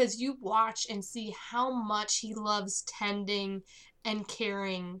 Because you watch and see how much he loves tending and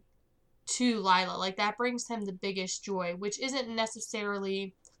caring to Lila. Like, that brings him the biggest joy, which isn't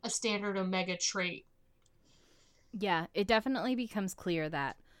necessarily a standard Omega trait. Yeah, it definitely becomes clear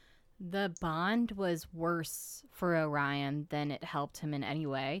that the bond was worse for Orion than it helped him in any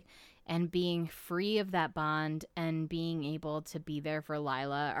way. And being free of that bond and being able to be there for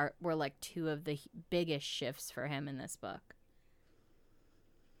Lila were, like, two of the biggest shifts for him in this book.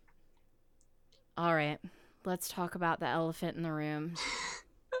 All right, let's talk about the elephant in the room.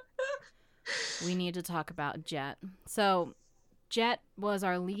 We need to talk about Jet. So, Jet was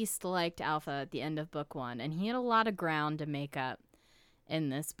our least liked alpha at the end of book 1, and he had a lot of ground to make up in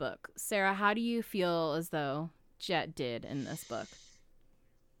this book. Sarah, how do you feel as though Jet did in this book?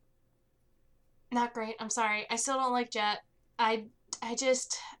 Not great. I'm sorry. I still don't like Jet. I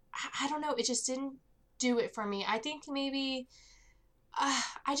just I don't know. It just didn't do it for me. I think maybe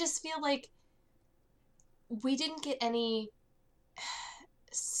I just feel like we didn't get any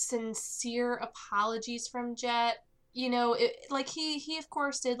sincere apologies from Jet. Like he of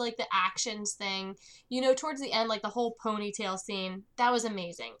course did like the actions thing. Towards the end, like the whole ponytail scene, that was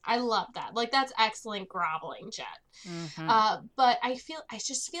amazing. I love that. Like that's excellent groveling, Jet. Mm-hmm. But I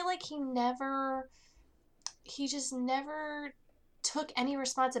just feel like he just never took any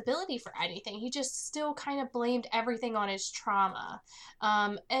responsibility for anything. He just still kind of blamed everything on his trauma.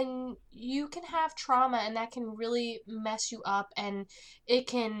 And you can have trauma, and that can really mess you up, and it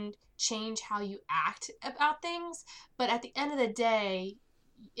can change how you act about things. But at the end of the day,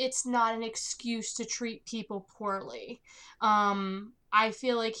 it's not an excuse to treat people poorly. I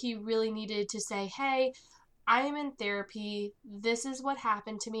feel like he really needed to say, hey, I am in therapy. This is what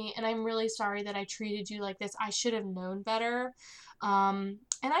happened to me, and I'm really sorry that I treated you like this. I should have known better. And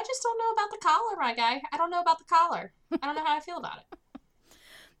I just don't know about the collar, my guy. I don't know about the collar. I don't know how I feel about it.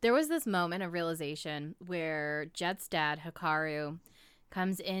 There was this moment of realization where Jet's dad, Hikaru,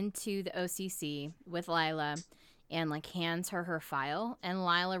 comes into the OCC with Lila and like hands her file, and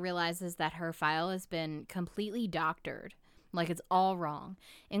Lila realizes that her file has been completely doctored. Like it's all wrong,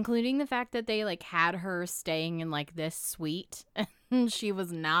 including the fact that they like had her staying in like this suite. And she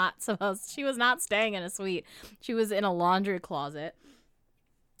was not staying in a suite. She was in a laundry closet.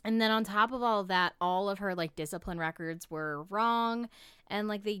 And then on top of all of that, all of her like discipline records were wrong, and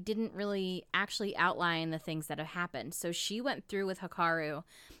like they didn't really actually outline the things that have happened. So she went through with Hikaru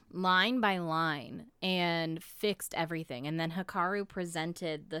line by line and fixed everything. And then Hikaru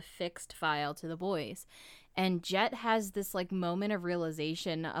presented the fixed file to the boys. And Jet has this like moment of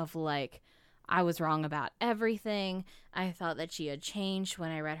realization of like, I was wrong about everything. I thought that she had changed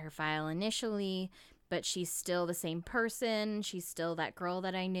when I read her file initially, but she's still the same person. She's still that girl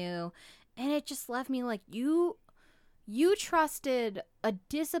that I knew. And it just left me like, you trusted a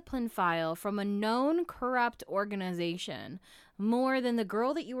discipline file from a known corrupt organization more than the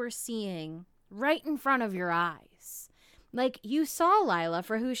girl that you were seeing right in front of your eyes. Like, you saw Lila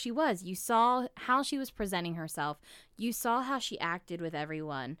for who she was. You saw how she was presenting herself. You saw how she acted with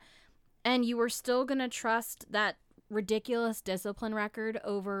everyone. And you were still going to trust that ridiculous discipline record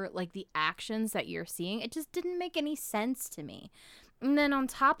over, like, the actions that you're seeing. It just didn't make any sense to me. And then on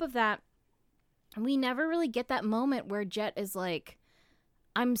top of that, we never really get that moment where Jet is like,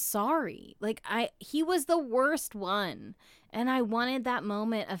 I'm sorry. Like, he was the worst one. And I wanted that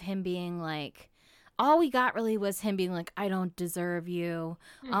moment of him being like, all we got really was him being like, I don't deserve you.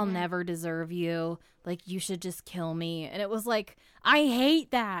 I'll never deserve you. Like, you should just kill me. And it was like, I hate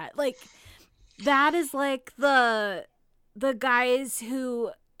that. Like, that is like the guys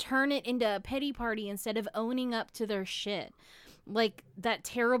who turn it into a pity party instead of owning up to their shit. Like, that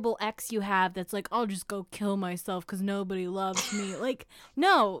terrible ex you have that's like, I'll just go kill myself because nobody loves me. Like,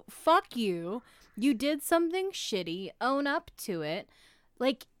 no, fuck you. You did something shitty. Own up to it.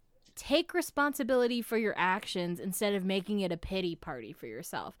 Like, take responsibility for your actions instead of making it a pity party for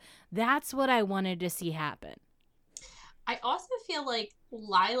yourself. That's what I wanted to see happen. I also feel like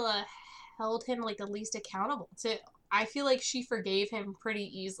Lila held him like the least accountable too. I feel like she forgave him pretty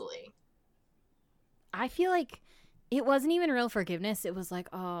easily. I feel like it wasn't even real forgiveness. It was like,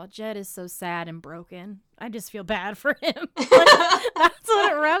 oh, Jet is so sad and broken. I just feel bad for him. Like, that's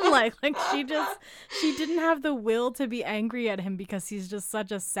what it read like. Like, she didn't have the will to be angry at him because he's just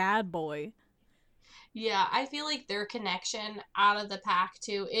such a sad boy. Yeah, I feel like their connection out of the pack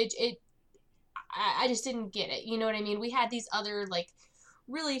too. I just didn't get it. You know what I mean? We had these other like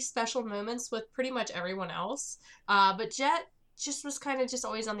really special moments with pretty much everyone else, but Jet just was kind of just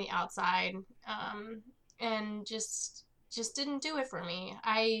always on the outside. And just didn't do it for me.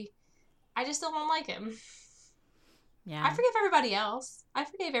 I just still don't like him. Yeah. I forgive everybody else. I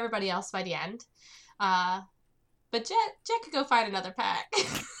forgave everybody else by the end. But Jet could go find another pack.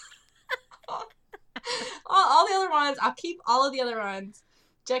 all the other ones, I'll keep all of the other ones.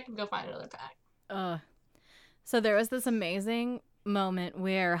 Jet can go find another pack. So there was this amazing moment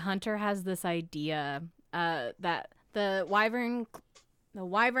where Hunter has this idea that the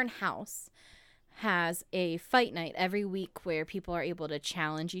Wyvern House has a fight night every week where people are able to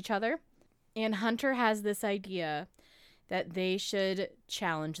challenge each other. And Hunter has this idea that they should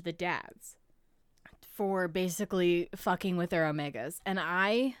challenge the dads for basically fucking with their omegas. And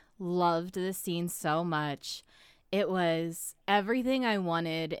I loved this scene so much. It was everything I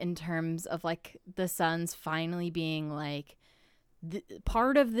wanted in terms of like the sons finally being like,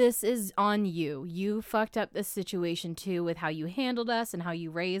 part of this is on you. You fucked up this situation too with how you handled us and how you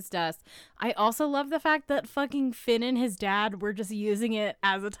raised us. I also love the fact that fucking Finn and his dad were just using it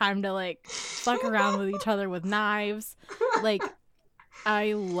as a time to like fuck around with each other with knives. Like,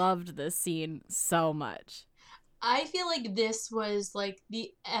 I loved this scene so much. I feel like this was like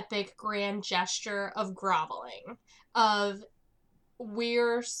the epic grand gesture of groveling. Of,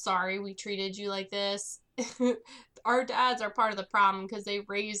 we're sorry we treated you like this. Our dads are part of the problem because they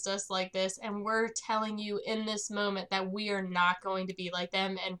raised us like this, and we're telling you in this moment that we are not going to be like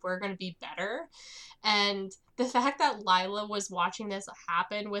them and we're going to be better. And the fact that Lila was watching this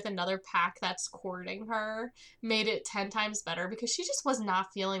happen with another pack that's courting her made it 10 times better because she just was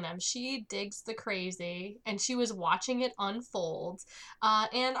not feeling them. She digs the crazy and she was watching it unfold.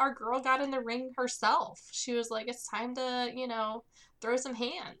 And our girl got in the ring herself. She was like, it's time to, throw some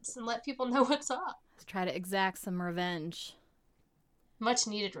hands and let people know what's up. Let's try to exact some revenge. Much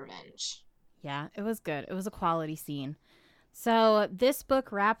needed revenge. Yeah, it was good. It was a quality scene. So this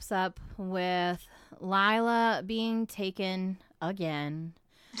book wraps up with Lila being taken again.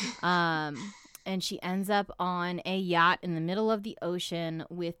 And she ends up on a yacht in the middle of the ocean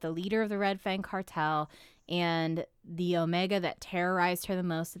with the leader of the Red Fang cartel and the Omega that terrorized her the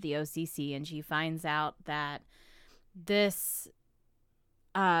most at the OCC. And she finds out that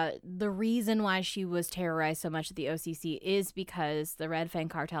the reason why she was terrorized so much at the OCC is because the Red Fang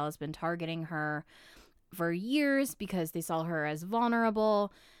cartel has been targeting her for years because they saw her as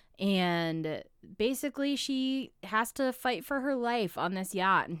vulnerable, and basically she has to fight for her life on this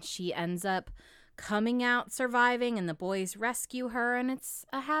yacht, and she ends up coming out surviving, and the boys rescue her, and it's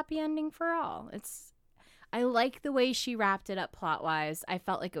a happy ending for all. I like the way she wrapped it up plot-wise. I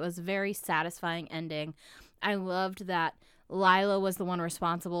felt like it was a very satisfying ending. I loved that Lila was the one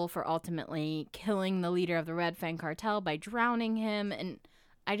responsible for ultimately killing the leader of the Red Fang cartel by drowning him, and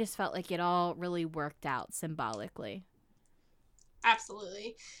I just felt like it all really worked out symbolically.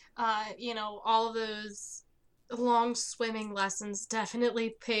 Absolutely. All of those long swimming lessons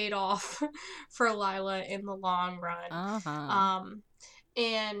definitely paid off for Lila in the long run. Uh-huh.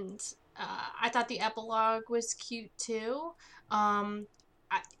 And I thought the epilogue was cute too. I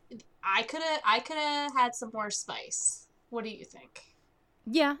could have had some more spice. What do you think?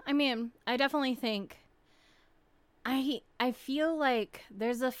 Yeah, I mean, I definitely think I feel like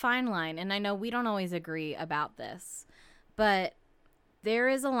there's a fine line, and I know we don't always agree about this, but there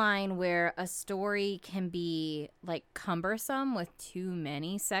is a line where a story can be like cumbersome with too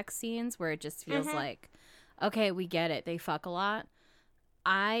many sex scenes where it just feels like, okay, we get it. They fuck a lot.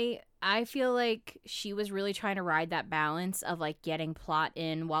 I feel like she was really trying to ride that balance of like getting plot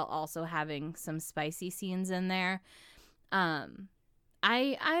in while also having some spicy scenes in there. I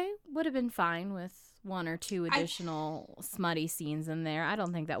would have been fine with one or two additional smutty scenes in there. I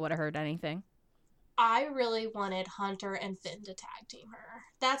don't think that would have hurt anything. I really wanted Hunter and Finn to tag team her.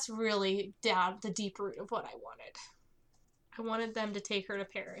 That's really down the deep root of what I wanted. I wanted them to take her to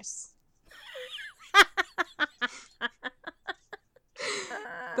Paris.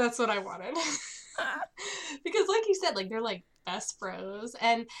 That's what I wanted. Because like you said, like they're like best bros,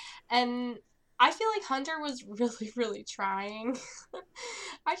 and I feel like Hunter was really, really trying.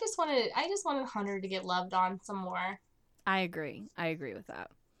 I just wanted Hunter to get loved on some more. I agree with that.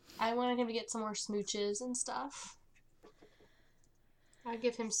 I wanted him to get some more smooches and stuff. I'd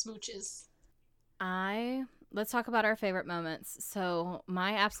give him smooches. Let's talk about our favorite moments. So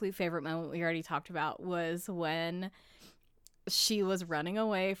my absolute favorite moment we already talked about was when she was running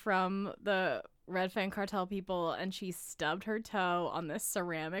away from the Red Fang cartel people and she stubbed her toe on this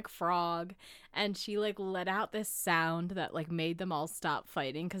ceramic frog, and she like let out this sound that like made them all stop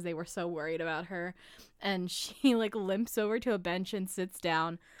fighting because they were so worried about her, and she like limps over to a bench and sits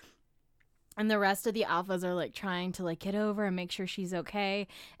down, and the rest of the alphas are like trying to like get over and make sure she's okay,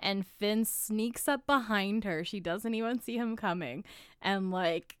 and Finn sneaks up behind her. She doesn't even see him coming, and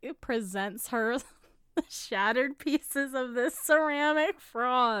like it presents her shattered pieces of this ceramic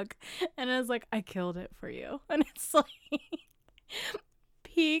frog, and is like, I killed it for you. And it's like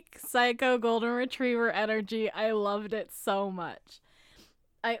peak psycho golden retriever energy. I loved it so much.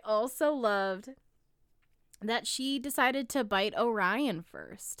 I also loved that she decided to bite Orion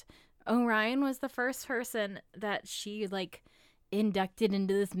first. Orion was the first person that she like inducted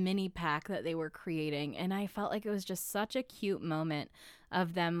into this mini pack that they were creating, and I felt like it was just such a cute moment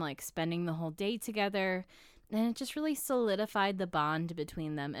of them like spending the whole day together, and it just really solidified the bond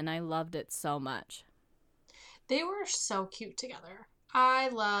between them, and I loved it so much. They were so cute together. I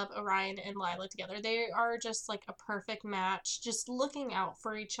love Orion and Lila together. They are just like a perfect match, just looking out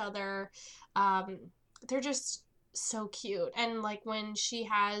for each other. They're just so cute. And like when she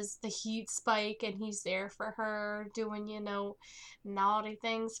has the heat spike and he's there for her doing, naughty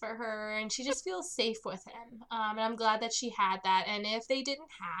things for her, and she just feels safe with him. And I'm glad that she had that. And if they didn't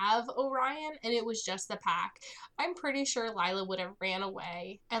have Orion and it was just the pack, I'm pretty sure Lila would have ran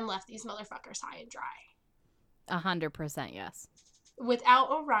away and left these motherfuckers high and dry. 100% yes. Without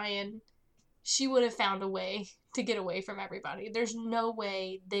Orion, she would have found a way to get away from everybody. There's no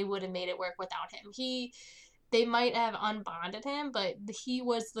way they would have made it work without him. They might have unbonded him, but he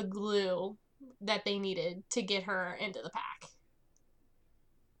was the glue that they needed to get her into the pack.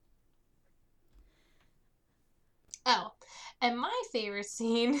 Oh, and my favorite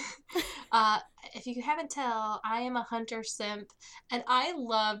scene, if you haven't tell, I am a Hunter simp, and I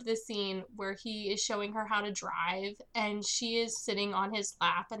loved the scene where he is showing her how to drive, and she is sitting on his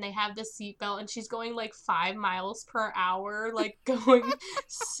lap, and they have the seatbelt, and she's going like 5 miles per hour, like going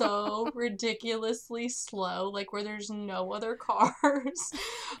so ridiculously slow, like where there's no other cars.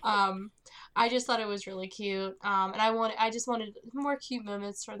 I just thought it was really cute, and I just wanted more cute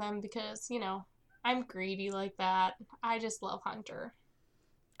moments for them because, I'm greedy like that. I just love Hunter.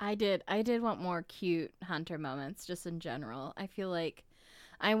 I did want more cute Hunter moments just in general. I feel like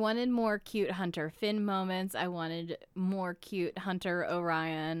I wanted more cute Hunter Finn moments. I wanted more cute Hunter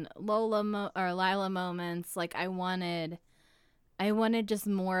Orion Lila moments. Like I wanted just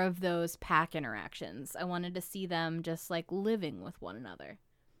more of those pack interactions. I wanted to see them just like living with one another.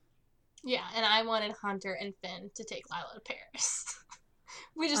 Yeah, and I wanted Hunter and Finn to take Lila to Paris.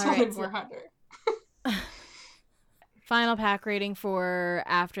 We just wanted more Hunter. Final pack rating for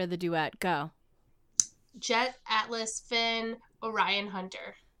after the duet. Go. Jet, Atlas, Finn, Orion,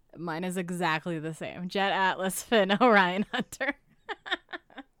 Hunter. Mine is exactly the same. Jet, Atlas, Finn, Orion, Hunter.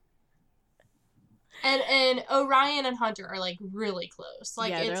 and Orion and Hunter are like really close.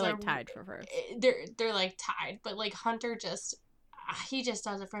 Like yeah, they're like tied for first. They're like tied, but like Hunter he just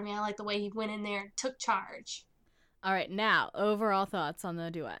does it for me. I like the way he went in there and took charge. All right, now overall thoughts on the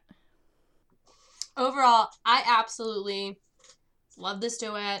duet. Overall, I absolutely love this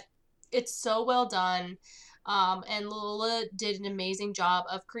duet. It's so well done. And Lola did an amazing job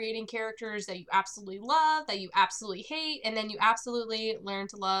of creating characters that you absolutely love, that you absolutely hate, and then you absolutely learn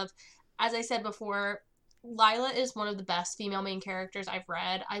to love. As I said before, Lila is one of the best female main characters I've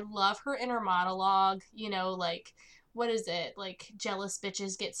read. I love her inner monologue, like, what is it? Like, jealous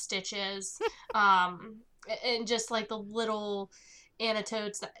bitches get stitches. And just like the little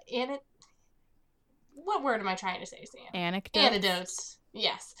anecdotes what word am I trying to say, Sam? Anecdotes.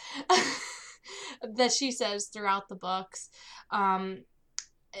 Yes. That she says throughout the books.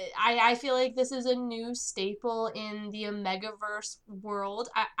 I feel like this is a new staple in the Omegaverse world.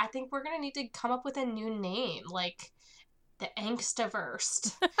 I think we're going to need to come up with a new name, like the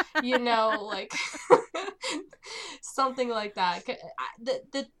Angstaverse, like something like that.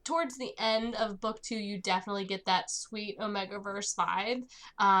 Towards the end of book 2, you definitely get that sweet Omegaverse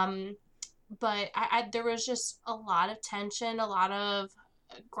vibe. But there was just a lot of tension, a lot of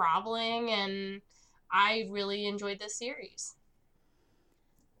groveling, and I really enjoyed this series.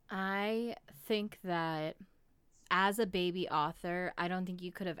 I think that as a baby author, I don't think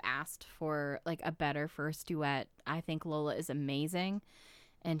you could have asked for like a better first duet. I think Lola is amazing,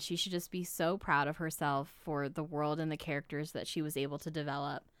 and she should just be so proud of herself for the world and the characters that she was able to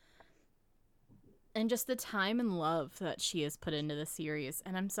develop. And just the time and love that she has put into the series.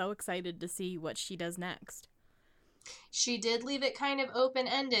 And I'm so excited to see what she does next. She did leave it kind of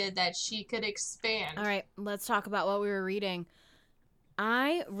open-ended that she could expand. All right, let's talk about what we were reading.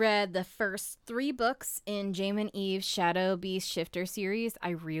 I read the first 3 books in Jayme and Eve's Shadow Beast Shifter series.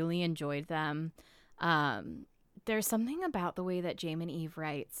 I really enjoyed them. There's something about the way that Jayme and Eve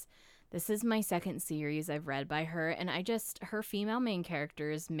writes. This is my second series I've read by her, and her female main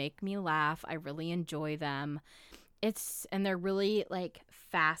characters make me laugh. I really enjoy them. And they're really like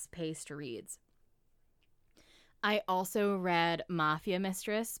fast-paced reads. I also read Mafia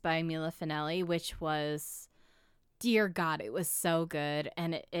Mistress by Mila Finelli, which was, dear God, it was so good.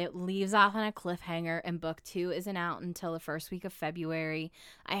 And it leaves off on a cliffhanger, and book 2 isn't out until the first week of February.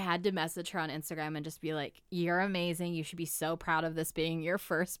 I had to message her on Instagram and just be like, you're amazing. You should be so proud of this being your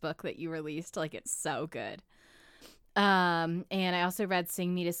first book that you released. Like, it's so good. And I also read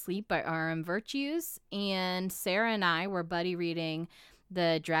Sing Me to Sleep by R.M. Virtues. And Sarah and I were buddy reading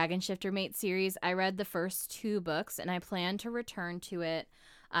the Dragon Shifter Mate series. I read the first 2 books, and I plan to return to it.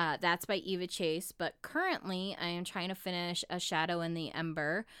 That's by Eva Chase, but currently I am trying to finish A Shadow in the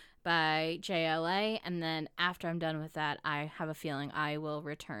Ember by JLA. And then after I'm done with that, I have a feeling I will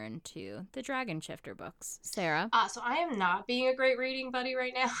return to the Dragon Shifter books. Sarah? So I am not being a great reading buddy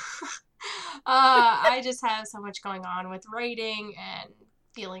right now. I just have so much going on with writing and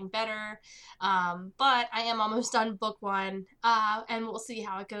feeling better. But I am almost done book 1, and we'll see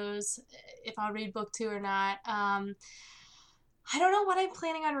how it goes, if I'll read book 2 or not. I don't know what I'm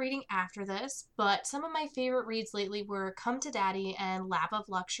planning on reading after this, but some of my favorite reads lately were Come to Daddy and Lap of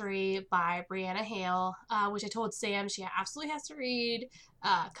Luxury by Brianna Hale, which I told Sam she absolutely has to read.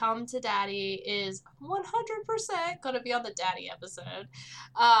 Come to Daddy is 100% going to be on the Daddy episode.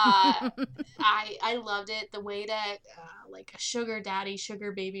 I loved it. The way that like a sugar daddy,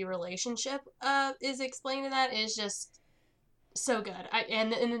 sugar baby relationship is explained in that is just so good.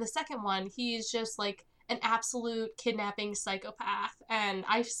 And in the second one, he's just like an absolute kidnapping psychopath. And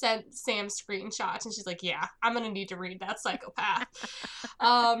I sent Sam screenshots and she's like, yeah, I'm going to need to read that psychopath.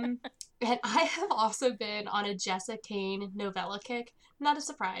 And I have also been on a Jessa Kane novella kick. Not a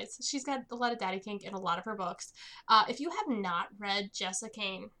surprise. She's got a lot of daddy kink in a lot of her books. If you have not read Jessa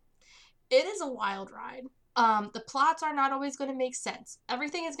Kane, it is a wild ride. The plots are not always going to make sense.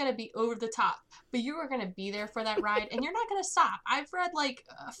 Everything is going to be over the top, but you are going to be there for that ride, and you're not going to stop. I've read like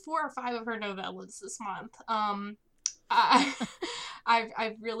 4 or 5 of her novellas this month.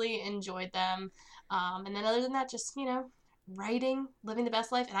 I've really enjoyed them. And then other than that, just, writing, living the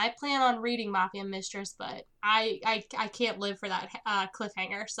best life. And I plan on reading Mafia Mistress, but I can't live for that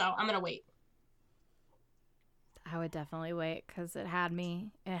cliffhanger, so I'm going to wait. I would definitely wait because it had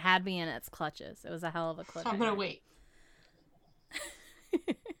me in its clutches. It was a hell of a cliffhanger. I'm going to wait.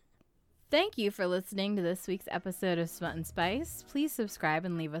 Thank you for listening to this week's episode of Smut and Spice. Please subscribe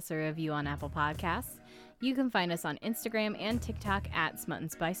and leave us a review on Apple Podcasts. You can find us on Instagram and TikTok at Smut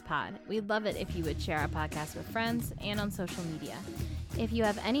and Spice Pod. We'd love it if you would share our podcast with friends and on social media. If you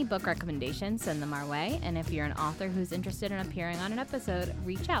have any book recommendations, send them our way. And if you're an author who's interested in appearing on an episode,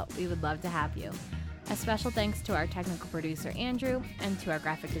 reach out. We would love to have you. A special thanks to our technical producer, Andrew, and to our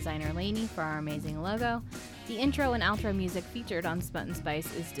graphic designer, Lainey, for our amazing logo. The intro and outro music featured on Smut and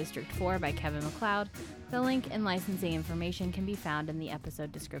Spice is District 4 by Kevin MacLeod. The link and licensing information can be found in the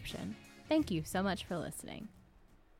episode description. Thank you so much for listening.